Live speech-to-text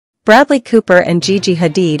Bradley Cooper and Gigi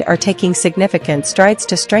Hadid are taking significant strides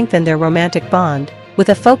to strengthen their romantic bond, with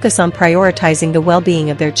a focus on prioritizing the well-being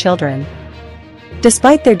of their children.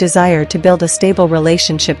 Despite their desire to build a stable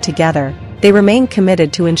relationship together, they remain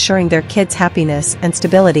committed to ensuring their kids' happiness and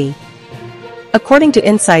stability. According to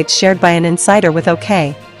insights shared by an insider with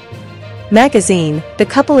OK magazine, the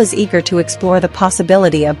couple is eager to explore the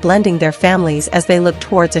possibility of blending their families as they look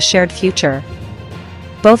towards a shared future.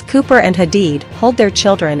 Both Cooper and Hadid hold their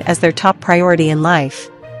children as their top priority in life.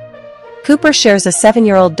 Cooper shares a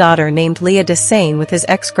 7-year-old daughter named Lea De Seine with his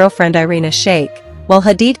ex-girlfriend Irina Shayk, while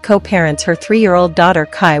Hadid co-parents her 3-year-old daughter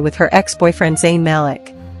Khai with her ex-boyfriend Zayn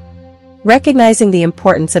Malik. Recognizing the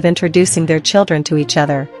importance of introducing their children to each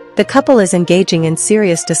other, the couple is engaging in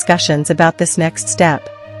serious discussions about this next step.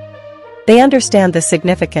 They understand the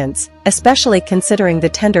significance, especially considering the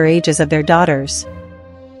tender ages of their daughters.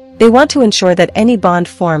 They want to ensure that any bond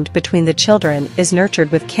formed between the children is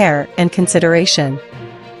nurtured with care and consideration.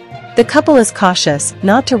 The couple is cautious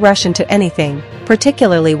not to rush into anything,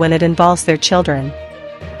 particularly when it involves their children.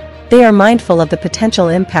 They are mindful of the potential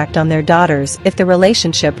impact on their daughters if the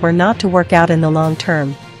relationship were not to work out in the long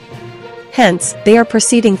term. Hence, they are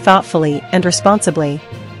proceeding thoughtfully and responsibly.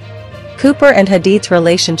 Cooper and Hadid's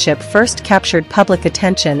relationship first captured public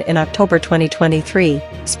attention in October 2023,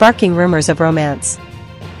 sparking rumors of romance.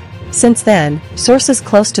 Since then, sources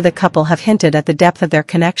close to the couple have hinted at the depth of their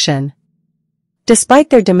connection. Despite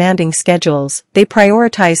their demanding schedules, they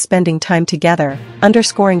prioritize spending time together,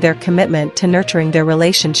 underscoring their commitment to nurturing their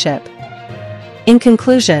relationship. In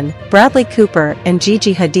conclusion, Bradley Cooper and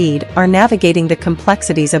Gigi Hadid are navigating the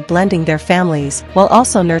complexities of blending their families while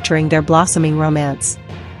also nurturing their blossoming romance.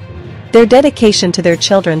 Their dedication to their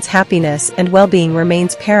children's happiness and well-being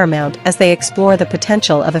remains paramount as they explore the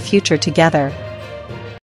potential of a future together.